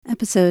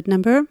episode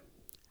number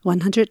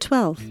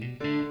 112.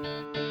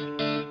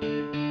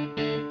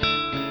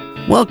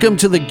 Welcome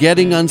to the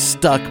Getting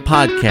Unstuck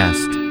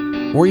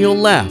podcast, where you'll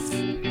laugh,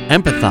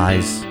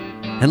 empathize,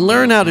 and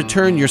learn how to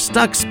turn your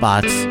stuck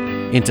spots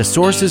into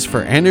sources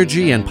for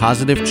energy and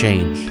positive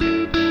change.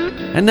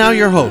 And now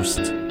your host,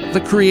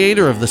 the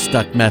creator of the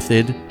Stuck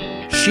Method,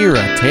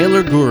 Shira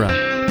Taylor-Gura.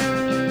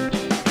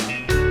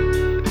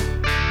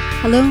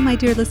 Hello, my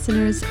dear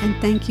listeners, and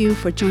thank you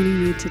for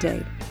joining me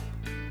today.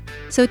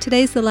 So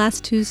today's the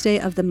last Tuesday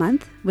of the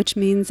month, which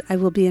means I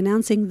will be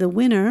announcing the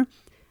winner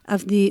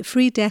of the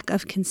free deck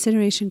of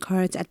consideration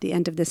cards at the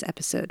end of this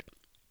episode.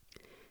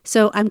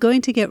 So I'm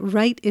going to get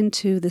right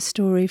into the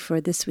story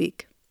for this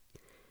week.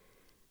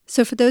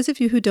 So for those of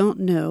you who don't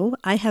know,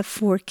 I have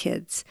 4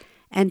 kids,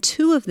 and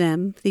 2 of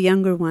them, the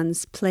younger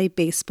ones, play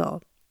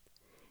baseball.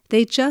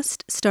 They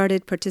just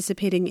started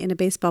participating in a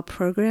baseball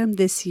program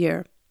this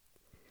year.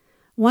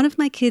 One of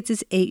my kids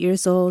is 8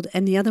 years old,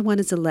 and the other one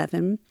is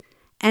 11,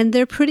 and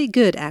they're pretty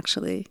good,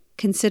 actually,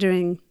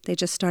 considering they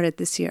just started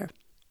this year.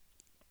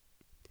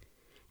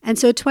 And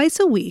so twice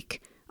a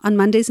week, on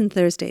Mondays and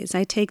Thursdays,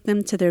 I take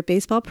them to their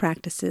baseball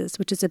practices,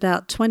 which is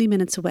about 20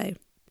 minutes away.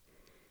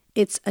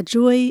 It's a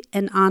joy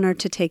and honor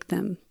to take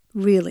them,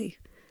 really.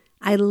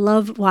 I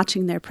love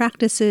watching their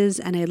practices,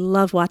 and I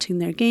love watching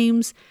their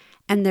games,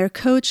 and their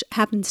coach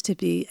happens to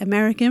be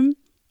American.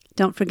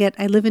 Don't forget,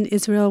 I live in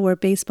Israel where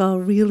baseball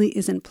really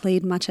isn't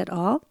played much at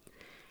all.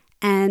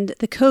 And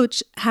the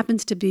coach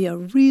happens to be a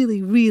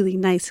really, really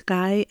nice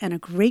guy and a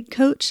great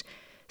coach.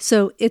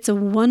 So it's a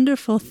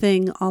wonderful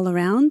thing all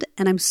around,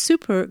 and I'm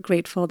super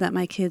grateful that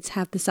my kids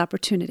have this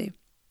opportunity.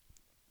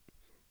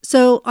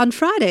 So on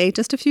Friday,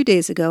 just a few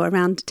days ago,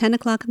 around 10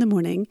 o'clock in the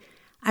morning,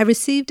 I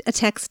received a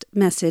text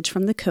message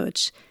from the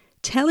coach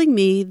telling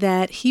me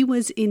that he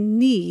was in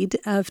need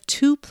of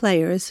 2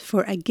 players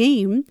for a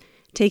game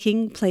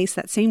taking place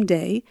that same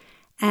day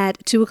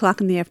at 2 o'clock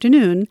in the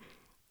afternoon,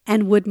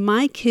 and would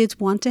my kids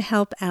want to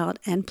help out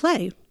and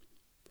play?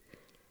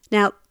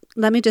 Now,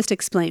 let me just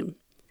explain.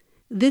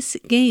 This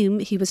game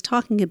he was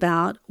talking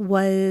about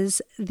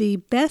was the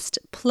best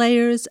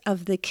players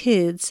of the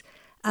kids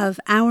of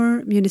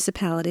our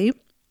municipality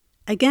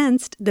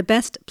against the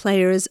best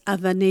players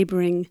of a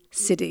neighboring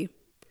city.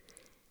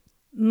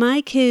 My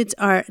kids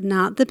are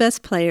not the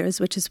best players,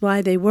 which is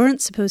why they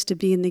weren't supposed to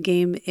be in the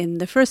game in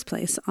the first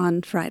place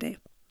on Friday.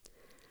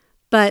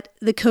 But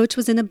the coach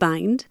was in a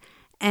bind,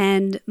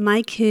 and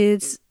my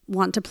kids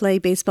want to play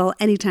baseball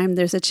anytime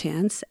there's a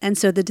chance, and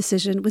so the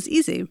decision was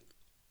easy.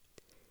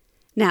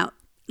 Now,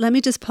 let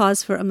me just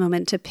pause for a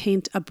moment to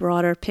paint a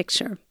broader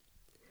picture.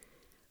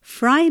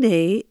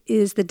 Friday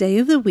is the day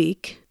of the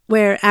week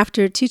where,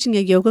 after teaching a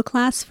yoga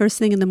class first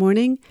thing in the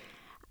morning,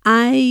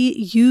 I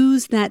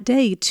use that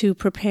day to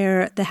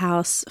prepare the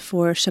house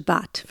for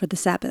Shabbat, for the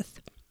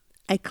Sabbath.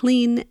 I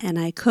clean and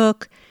I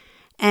cook,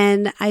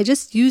 and I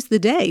just use the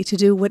day to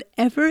do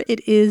whatever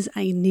it is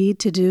I need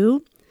to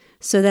do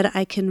so that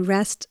I can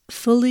rest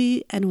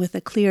fully and with a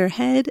clear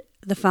head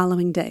the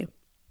following day.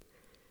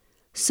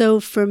 So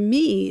for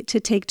me to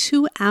take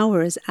 2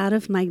 hours out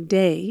of my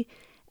day,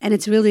 and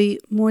it's really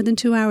more than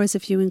 2 hours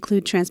if you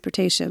include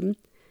transportation,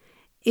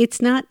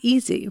 it's not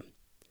easy.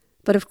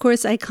 But of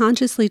course, I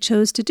consciously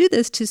chose to do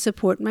this to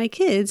support my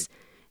kids,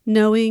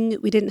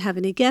 knowing we didn't have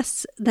any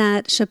guests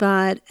that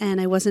Shabbat and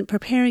I wasn't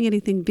preparing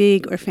anything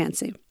big or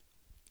fancy.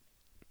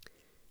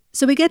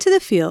 So we get to the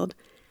field,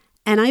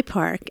 and I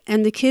park,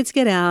 and the kids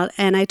get out,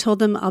 and I told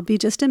them I'll be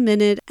just a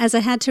minute as I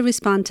had to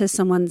respond to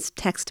someone's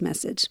text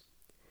message.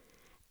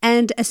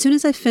 And as soon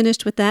as I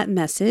finished with that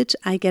message,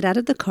 I get out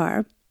of the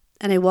car,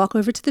 and I walk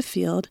over to the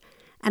field,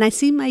 and I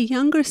see my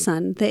younger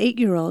son, the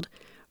 8-year-old,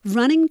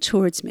 running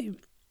towards me.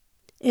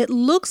 It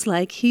looks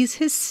like he's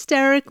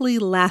hysterically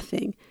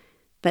laughing,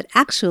 but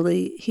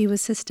actually he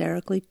was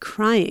hysterically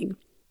crying.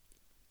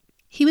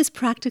 He was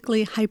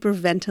practically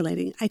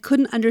hyperventilating. I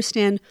couldn't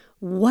understand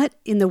what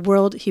in the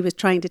world he was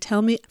trying to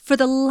tell me. For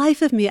the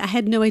life of me, I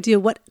had no idea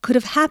what could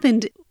have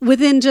happened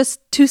within just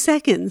 2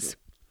 seconds.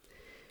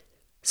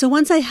 So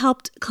once I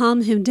helped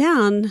calm him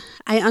down,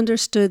 I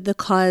understood the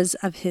cause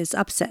of his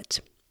upset.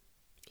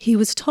 He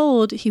was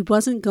told he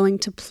wasn't going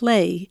to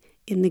play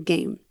in the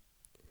game.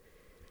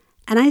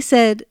 And I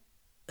said,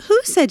 "Who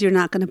said you're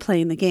not going to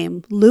play in the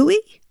game?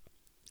 Louis?"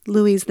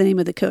 Louis is the name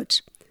of the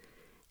coach.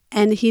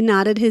 And he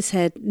nodded his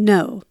head,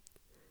 no.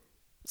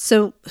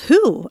 "So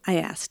who?" I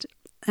asked.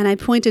 And I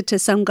pointed to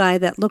some guy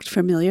that looked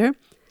familiar,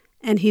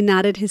 and he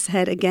nodded his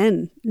head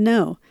again,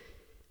 no.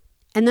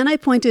 And then I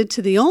pointed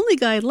to the only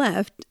guy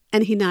left,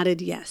 and he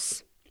nodded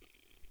yes.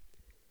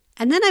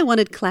 And then I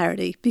wanted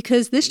clarity,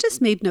 because this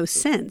just made no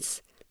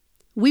sense.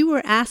 We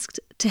were asked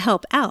to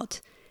help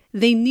out.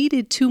 They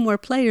needed 2 more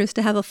players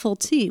to have a full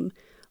team.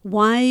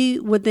 Why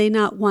would they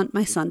not want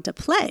my son to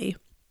play?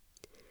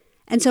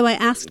 And so I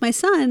asked my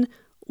son,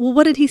 "Well,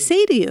 what did he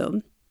say to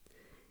you?"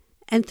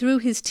 And through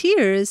his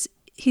tears,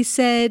 he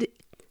said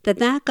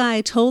that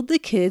guy told the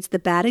kids the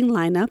batting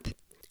lineup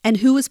and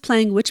who was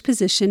playing which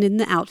position in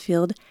the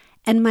outfield,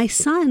 and my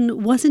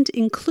son wasn't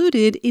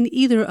included in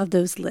either of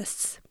those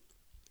lists.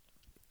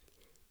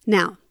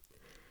 Now,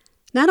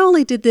 not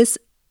only did this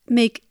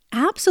make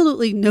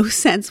absolutely no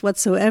sense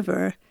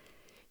whatsoever,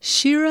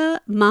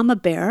 Shira Mama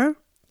Bear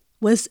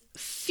was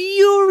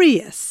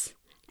furious.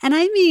 And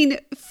I mean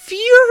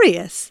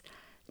furious.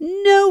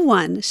 No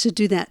one should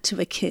do that to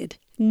a kid.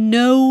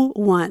 No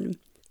one.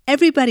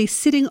 Everybody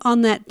sitting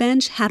on that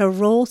bench had a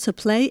role to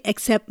play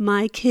except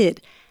my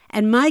kid.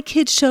 And my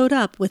kid showed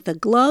up with a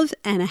glove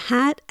and a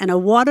hat and a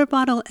water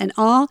bottle and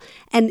all,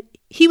 and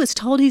he was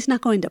told he's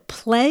not going to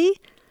play.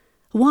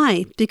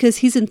 Why? Because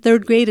he's in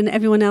 3rd grade and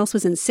everyone else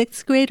was in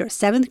 6th grade or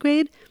 7th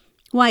grade?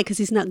 Why? Because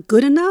he's not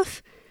good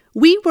enough?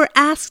 We were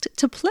asked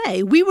to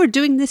play. We were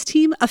doing this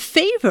team a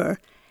favor.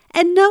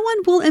 And no one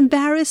will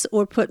embarrass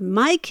or put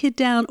my kid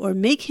down or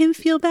make him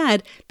feel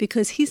bad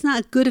because he's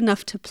not good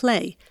enough to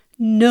play.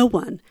 No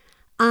one.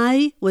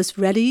 I was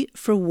ready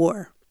for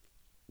war.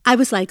 I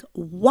was like,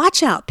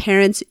 watch out,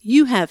 parents.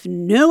 You have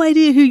no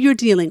idea who you're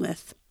dealing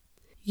with.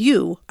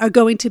 You are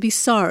going to be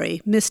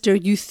sorry,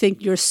 Mr. You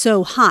think you're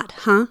so hot,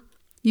 huh?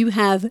 You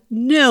have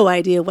no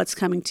idea what's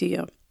coming to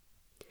you.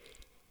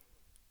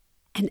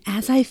 And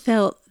as I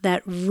felt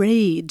that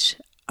rage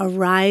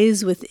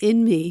arise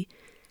within me,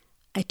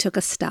 I took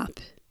a stop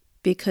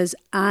because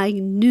I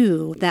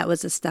knew that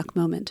was a stuck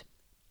moment.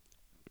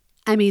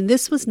 I mean,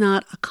 this was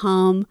not a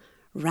calm,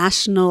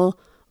 rational,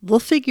 we'll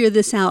figure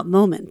this out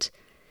moment.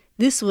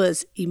 This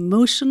was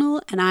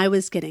emotional, and I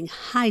was getting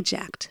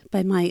hijacked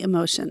by my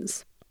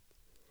emotions.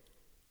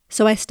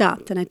 So I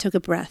stopped and I took a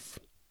breath.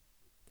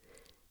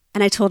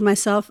 And I told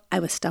myself I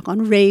was stuck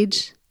on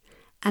rage,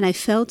 and I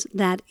felt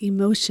that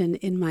emotion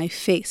in my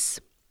face.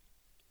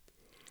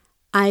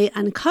 I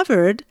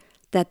uncovered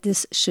that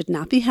this should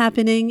not be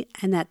happening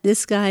and that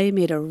this guy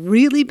made a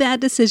really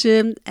bad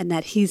decision and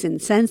that he's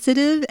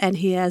insensitive and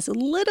he has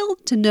little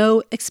to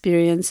no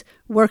experience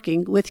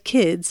working with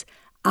kids,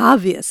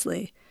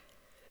 obviously.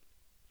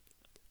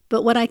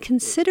 But what I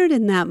considered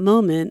in that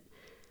moment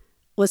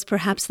was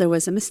perhaps there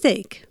was a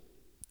mistake.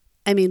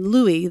 I mean,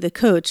 Louis, the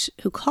coach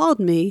who called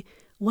me,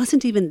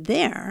 wasn't even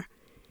there.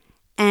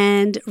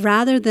 And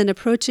rather than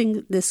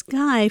approaching this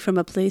guy from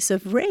a place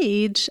of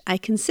rage, I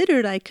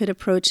considered I could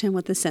approach him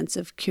with a sense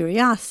of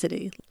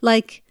curiosity.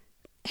 Like,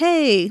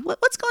 hey,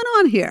 what's going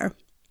on here?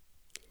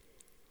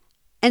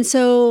 And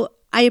so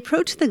I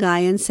approached the guy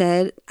and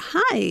said,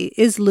 hi,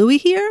 is Louis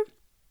here?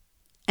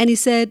 And he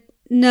said,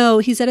 no,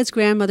 he's at his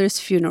grandmother's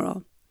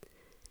funeral.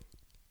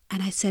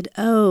 And I said,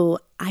 oh,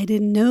 I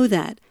didn't know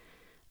that.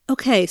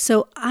 Okay,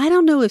 so I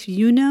don't know if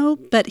you know,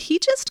 but he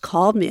just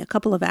called me a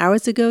couple of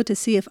hours ago to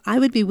see if I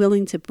would be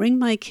willing to bring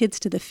my kids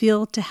to the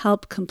field to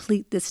help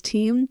complete this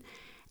team.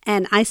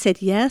 And I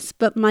said yes,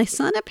 but my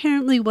son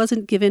apparently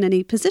wasn't given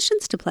any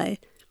positions to play.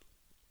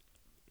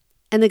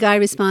 And the guy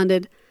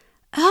responded,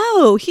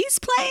 oh, he's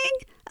playing?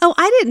 Oh,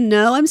 I didn't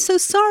know. I'm so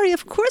sorry.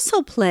 Of course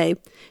he'll play.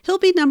 He'll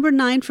be number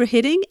 9 for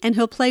hitting, and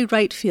he'll play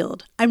right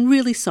field. I'm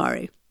really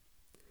sorry.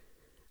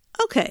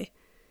 Okay,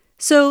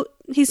 so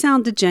he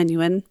sounded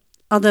genuine.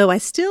 Although I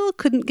still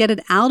couldn't get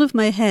it out of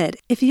my head.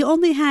 If he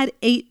only had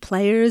 8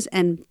 players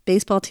and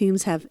baseball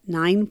teams have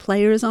 9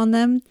 players on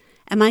them,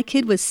 and my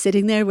kid was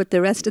sitting there with the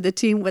rest of the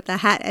team with a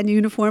hat and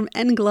uniform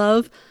and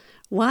glove,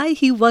 why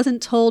he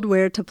wasn't told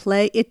where to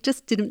play, it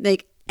just didn't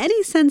make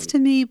any sense to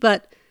me,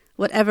 but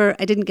whatever,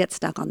 I didn't get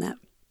stuck on that.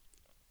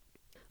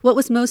 What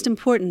was most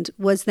important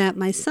was that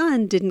my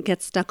son didn't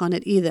get stuck on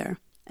it either.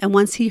 And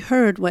once he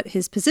heard what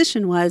his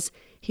position was,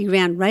 he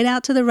ran right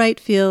out to the right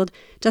field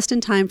just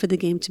in time for the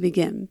game to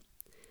begin.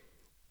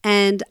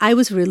 And I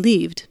was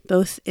relieved,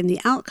 both in the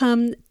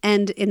outcome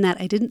and in that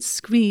I didn't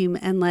scream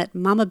and let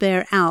Mama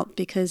Bear out,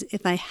 because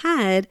if I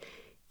had,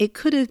 it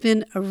could have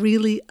been a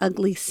really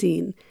ugly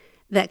scene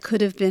that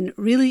could have been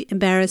really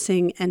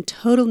embarrassing and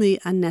totally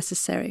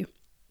unnecessary.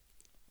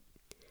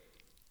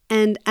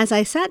 And as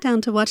I sat down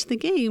to watch the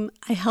game,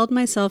 I held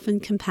myself in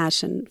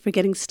compassion for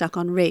getting stuck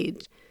on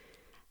rage.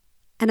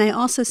 And I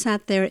also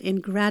sat there in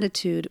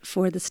gratitude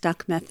for the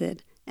stuck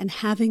method and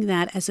having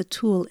that as a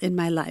tool in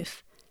my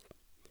life.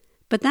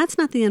 But that's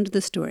not the end of the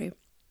story.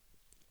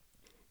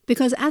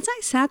 Because as I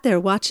sat there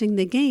watching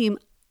the game,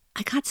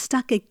 I got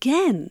stuck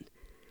again.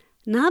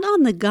 Not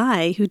on the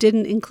guy who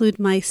didn't include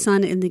my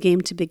son in the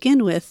game to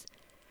begin with,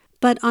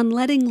 but on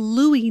letting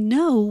Louis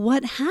know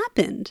what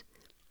happened.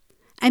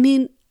 I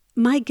mean,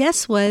 my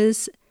guess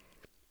was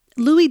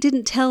Louis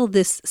didn't tell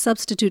this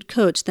substitute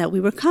coach that we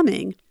were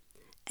coming.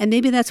 And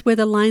maybe that's where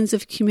the lines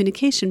of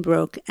communication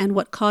broke and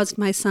what caused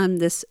my son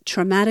this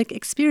traumatic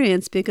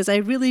experience, because I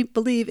really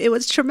believe it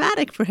was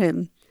traumatic for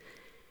him.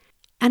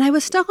 And I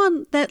was stuck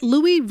on that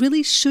Louis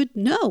really should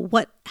know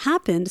what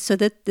happened so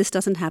that this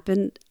doesn't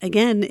happen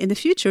again in the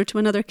future to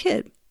another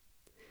kid.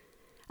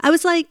 I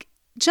was like,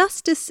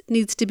 justice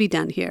needs to be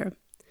done here.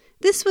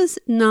 This was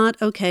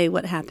not okay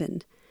what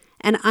happened,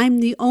 and I'm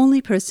the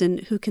only person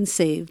who can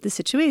save the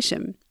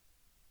situation.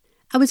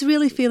 I was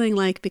really feeling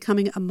like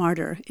becoming a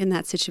martyr in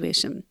that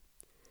situation.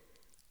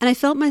 And I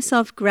felt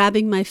myself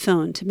grabbing my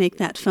phone to make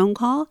that phone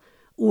call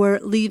or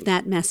leave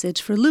that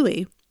message for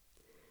Louis.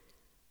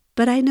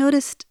 But I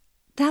noticed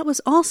that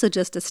was also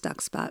just a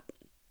stuck spot.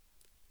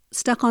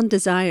 Stuck on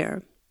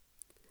desire,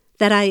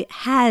 that I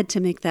had to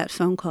make that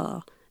phone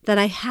call, that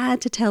I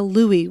had to tell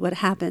Louie what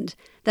happened,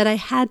 that I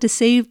had to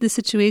save the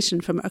situation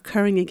from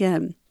occurring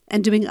again,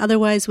 and doing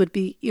otherwise would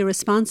be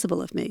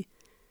irresponsible of me.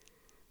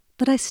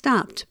 But I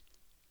stopped.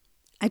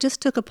 I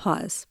just took a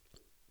pause.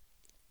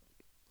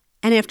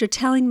 And after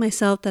telling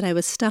myself that I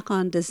was stuck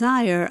on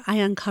desire, I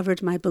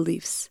uncovered my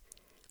beliefs.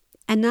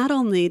 And not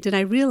only did I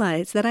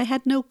realize that I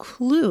had no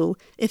clue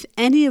if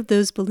any of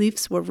those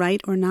beliefs were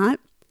right or not,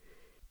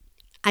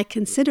 I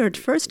considered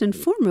first and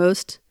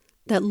foremost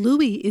that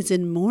Louie is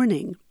in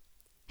mourning.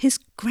 His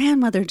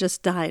grandmother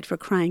just died, for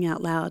crying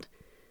out loud.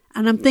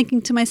 And I'm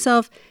thinking to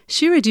myself,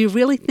 Shira, do you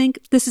really think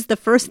this is the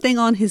first thing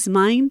on his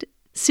mind?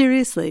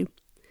 Seriously.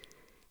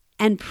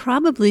 And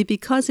probably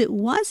because it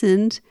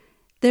wasn't,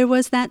 there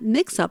was that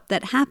mix-up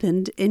that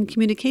happened in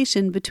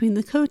communication between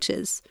the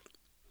coaches.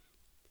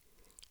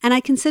 And I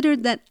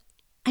considered that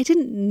I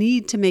didn't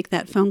need to make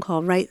that phone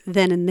call right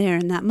then and there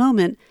in that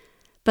moment,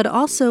 but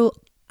also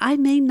I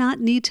may not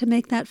need to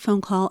make that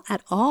phone call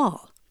at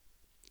all.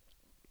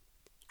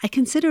 I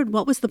considered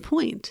what was the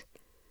point.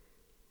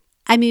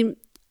 I mean,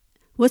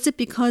 was it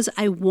because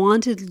I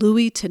wanted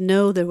Louie to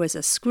know there was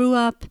a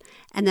screw-up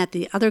and that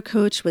the other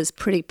coach was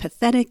pretty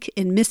pathetic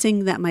in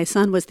missing that my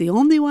son was the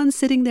only one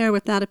sitting there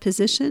without a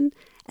position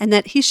and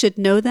that he should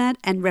know that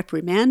and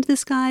reprimand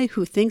this guy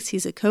who thinks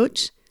he's a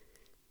coach?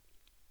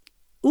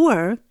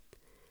 Or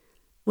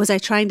was I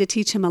trying to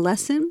teach him a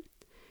lesson?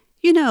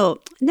 You know,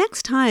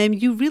 next time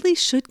you really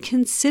should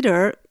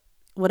consider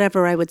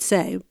whatever I would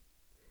say.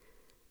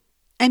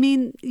 I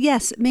mean,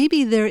 yes,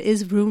 maybe there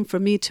is room for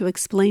me to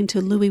explain to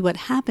Louie what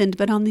happened,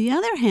 but on the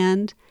other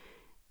hand,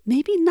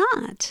 maybe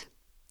not.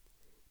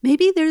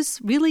 Maybe there's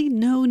really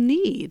no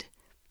need.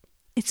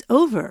 It's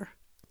over.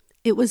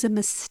 It was a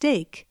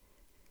mistake.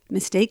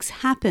 Mistakes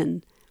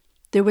happen.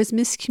 There was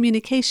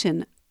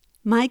miscommunication.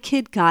 My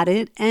kid got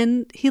it,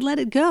 and he let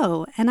it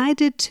go, and I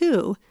did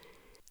too.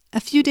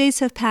 A few days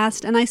have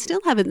passed, and I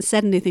still haven't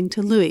said anything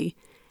to Louie,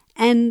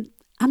 and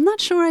I'm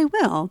not sure I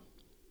will.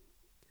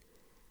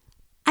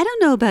 I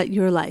don't know about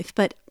your life,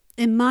 but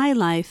in my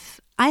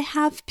life, I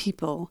have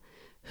people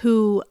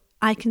who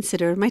I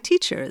consider my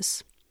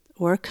teachers,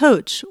 or a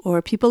coach,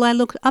 or people I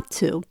look up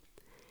to.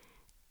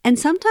 And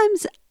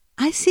sometimes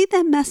I see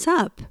them mess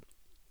up.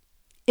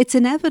 It's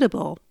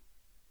inevitable.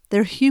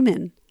 They're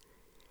human.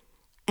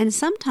 And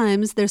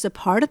sometimes there's a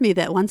part of me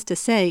that wants to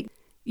say,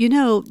 you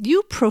know,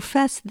 you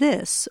profess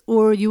this,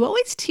 or you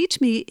always teach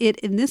me it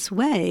in this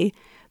way,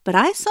 but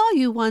I saw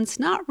you once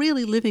not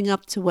really living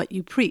up to what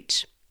you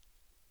preach.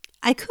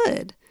 I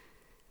could,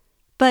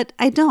 but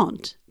I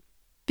don't,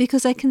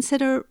 because I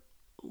consider,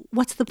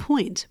 what's the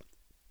point?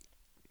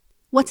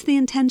 What's the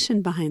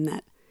intention behind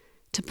that?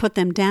 To put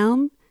them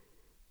down?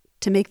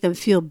 To make them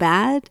feel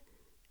bad?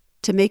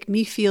 To make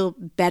me feel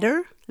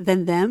better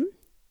than them,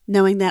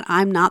 knowing that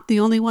I'm not the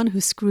only one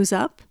who screws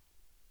up?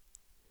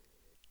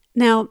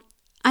 Now,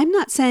 I'm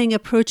not saying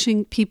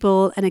approaching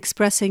people and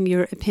expressing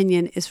your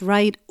opinion is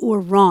right or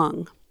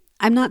wrong.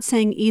 I'm not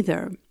saying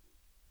either.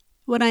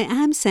 What I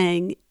am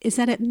saying is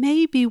that it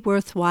may be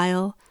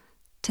worthwhile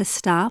to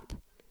stop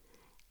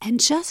and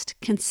just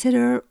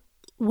consider,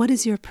 what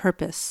is your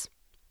purpose?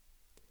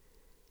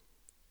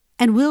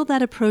 And will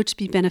that approach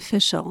be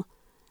beneficial,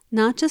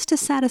 not just to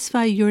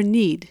satisfy your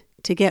need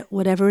to get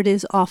whatever it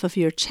is off of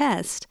your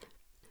chest,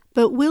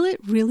 but will it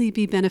really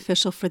be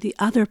beneficial for the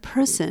other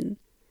person?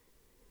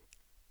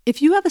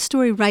 If you have a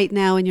story right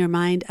now in your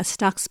mind, a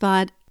stuck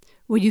spot,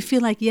 where you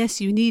feel like,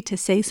 yes, you need to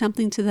say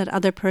something to that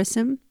other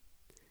person,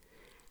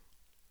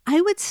 I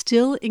would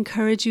still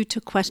encourage you to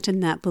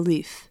question that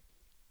belief.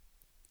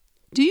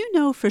 Do you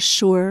know for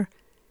sure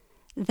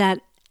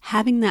that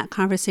having that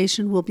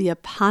conversation will be a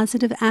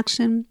positive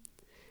action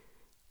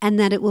and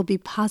that it will be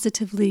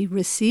positively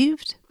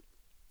received?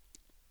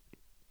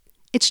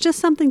 It's just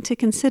something to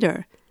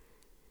consider.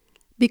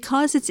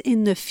 Because it's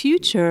in the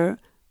future,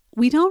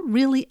 we don't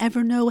really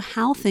ever know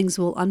how things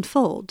will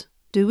unfold,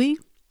 do we?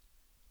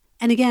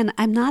 And again,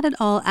 I'm not at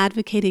all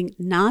advocating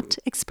not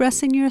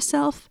expressing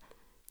yourself.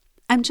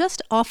 I'm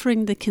just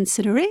offering the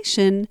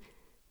consideration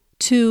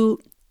to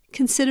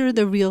consider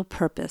the real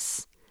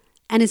purpose.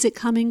 And is it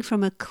coming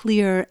from a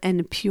clear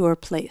and pure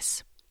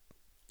place?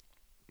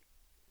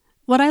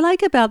 What I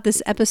like about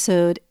this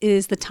episode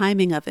is the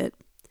timing of it.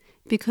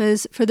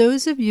 Because for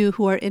those of you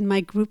who are in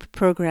my group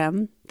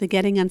program, the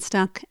Getting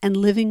Unstuck and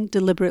Living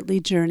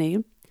Deliberately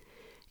journey,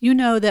 you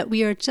know that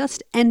we are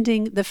just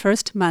ending the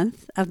first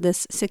month of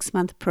this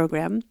 6-month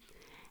program.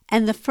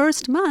 And the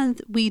first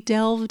month, we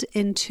delved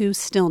into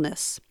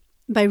stillness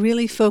by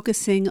really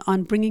focusing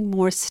on bringing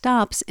more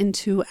stops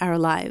into our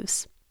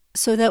lives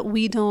so that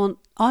we don't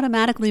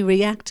automatically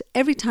react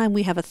every time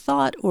we have a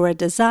thought or a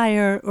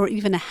desire or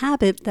even a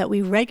habit that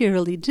we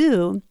regularly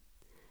do,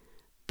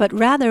 but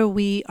rather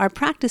we are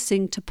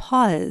practicing to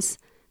pause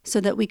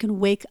so that we can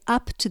wake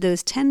up to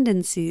those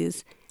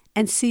tendencies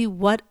and see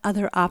what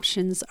other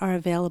options are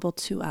available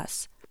to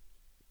us.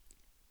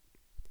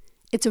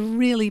 It's a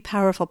really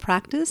powerful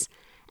practice,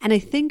 and I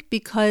think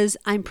because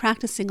I'm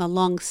practicing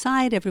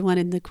alongside everyone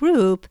in the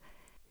group,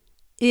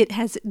 It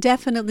has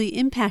definitely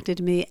impacted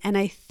me, and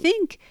I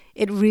think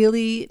it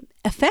really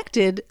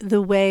affected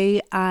the way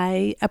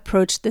I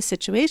approached the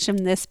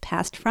situation this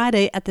past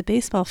Friday at the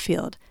baseball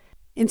field.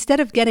 Instead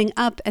of getting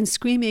up and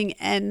screaming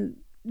and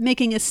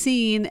making a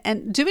scene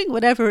and doing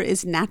whatever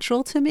is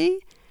natural to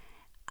me,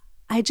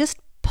 I just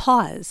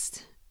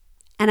paused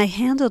and I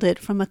handled it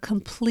from a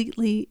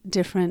completely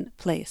different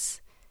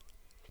place.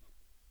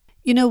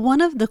 You know,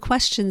 one of the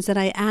questions that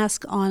I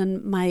ask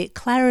on my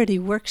Clarity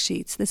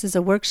worksheets, this is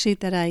a worksheet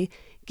that I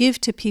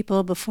give to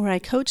people before I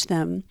coach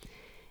them,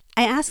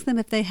 I ask them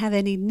if they have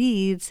any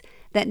needs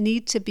that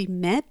need to be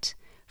met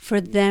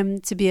for them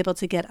to be able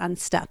to get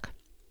unstuck.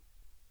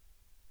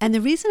 And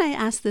the reason I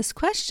ask this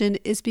question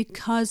is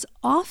because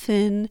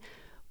often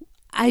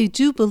I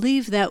do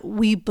believe that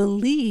we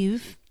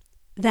believe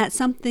that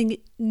something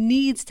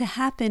needs to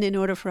happen in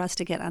order for us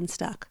to get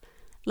unstuck.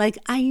 Like,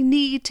 I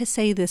need to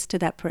say this to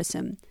that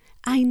person.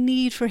 I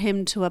need for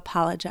him to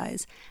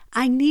apologize.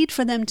 I need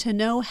for them to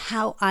know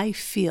how I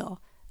feel.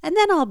 And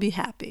then I'll be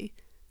happy.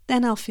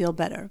 Then I'll feel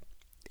better.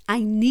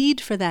 I need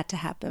for that to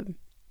happen.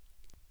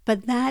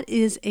 But that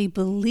is a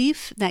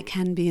belief that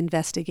can be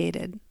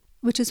investigated,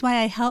 which is why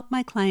I help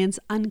my clients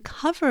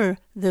uncover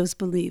those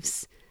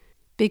beliefs,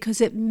 because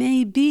it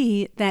may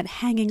be that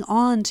hanging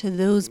on to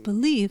those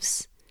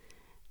beliefs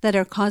that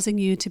are causing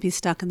you to be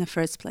stuck in the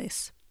first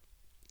place.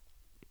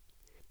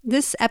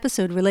 This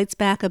episode relates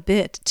back a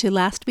bit to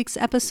last week's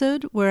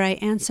episode where I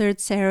answered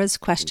Sarah's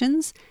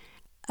questions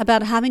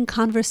about having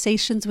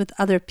conversations with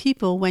other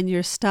people when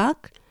you're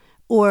stuck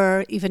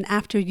or even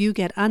after you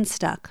get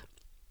unstuck.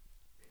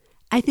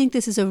 I think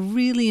this is a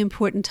really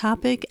important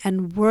topic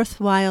and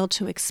worthwhile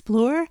to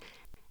explore,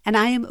 and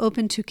I am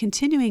open to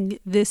continuing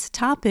this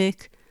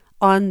topic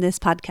on this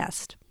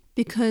podcast.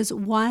 Because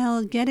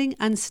while getting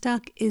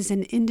unstuck is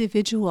an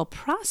individual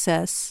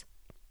process,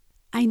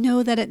 I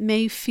know that it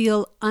may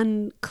feel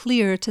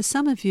unclear to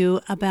some of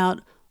you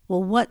about,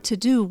 well, what to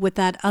do with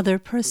that other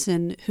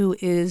person who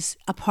is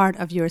a part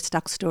of your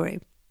stuck story.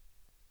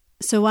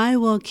 So I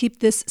will keep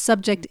this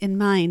subject in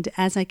mind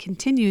as I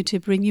continue to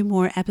bring you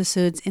more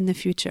episodes in the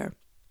future.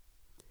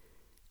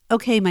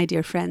 Okay, my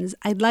dear friends,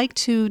 I'd like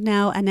to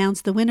now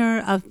announce the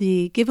winner of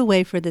the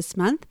giveaway for this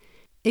month.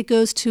 It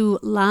goes to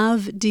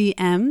Lav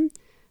DM,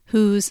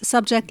 whose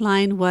subject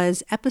line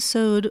was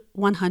episode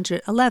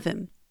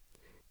 111.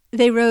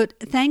 They wrote,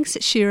 "Thanks,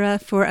 Shira,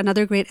 for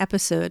another great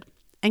episode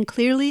and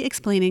clearly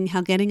explaining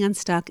how getting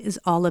unstuck is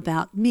all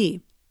about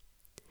me."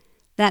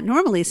 That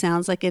normally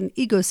sounds like an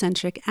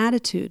egocentric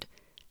attitude.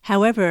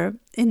 However,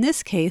 in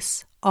this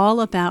case,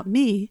 all about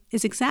me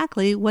is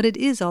exactly what it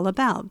is all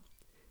about.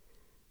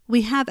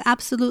 We have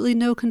absolutely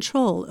no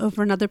control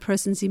over another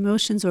person's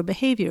emotions or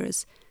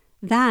behaviors.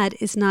 That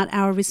is not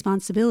our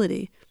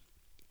responsibility.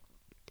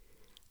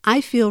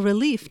 I feel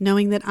relief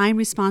knowing that I'm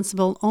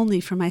responsible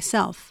only for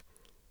myself.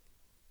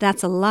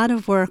 That's a lot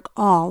of work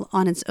all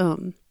on its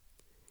own.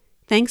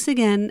 Thanks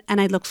again,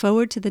 and I look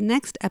forward to the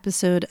next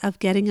episode of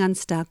Getting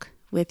Unstuck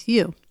with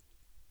you.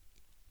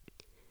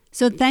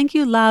 So thank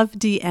you, Love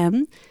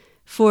DM,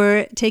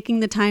 for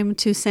taking the time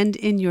to send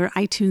in your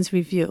iTunes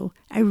review.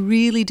 I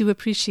really do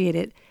appreciate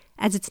it,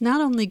 as it's not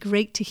only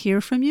great to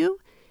hear from you,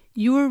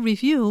 your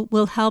review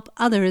will help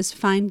others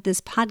find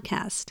this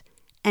podcast,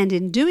 and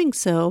in doing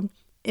so,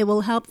 it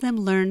will help them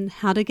learn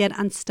how to get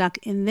unstuck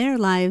in their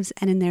lives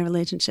and in their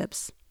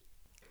relationships.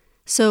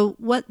 So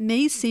what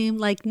may seem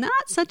like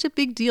not such a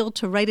big deal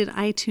to write an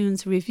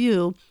iTunes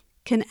review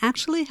can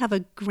actually have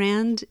a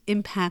grand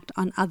impact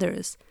on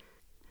others.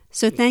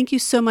 So thank you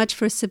so much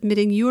for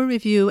submitting your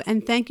review,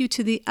 and thank you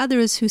to the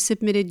others who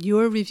submitted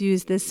your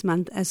reviews this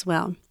month as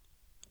well.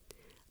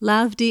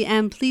 Love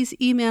DM, please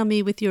email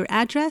me with your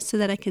address so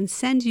that I can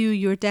send you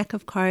your deck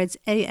of cards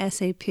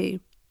ASAP.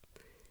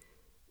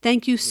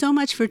 Thank you so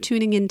much for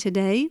tuning in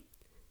today,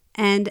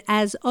 and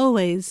as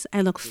always,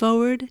 I look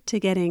forward to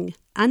getting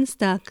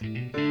unstuck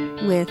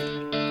with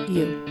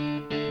you.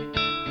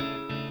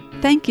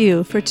 Thank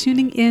you for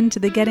tuning in to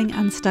the Getting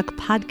Unstuck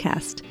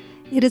podcast.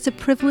 It is a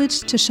privilege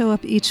to show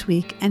up each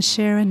week and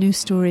share a new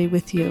story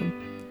with you.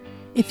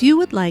 If you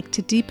would like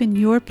to deepen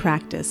your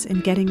practice in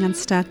getting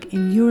unstuck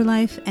in your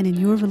life and in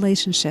your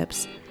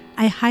relationships,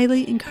 I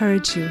highly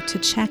encourage you to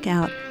check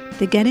out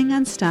the Getting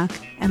Unstuck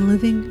and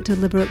Living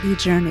Deliberately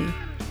journey.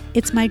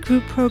 It's my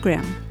group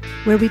program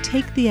where we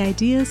take the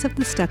ideas of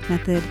the Stuck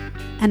Method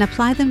and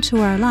apply them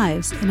to our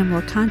lives in a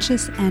more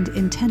conscious and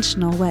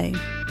intentional way.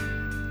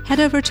 Head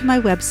over to my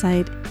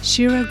website,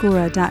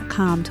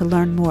 shiragura.com, to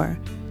learn more.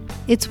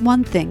 It's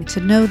one thing to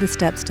know the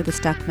steps to the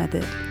Stuck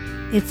Method.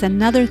 It's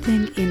another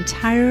thing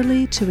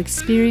entirely to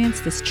experience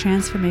this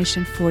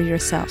transformation for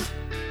yourself.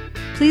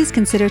 Please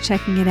consider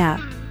checking it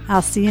out.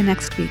 I'll see you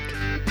next week.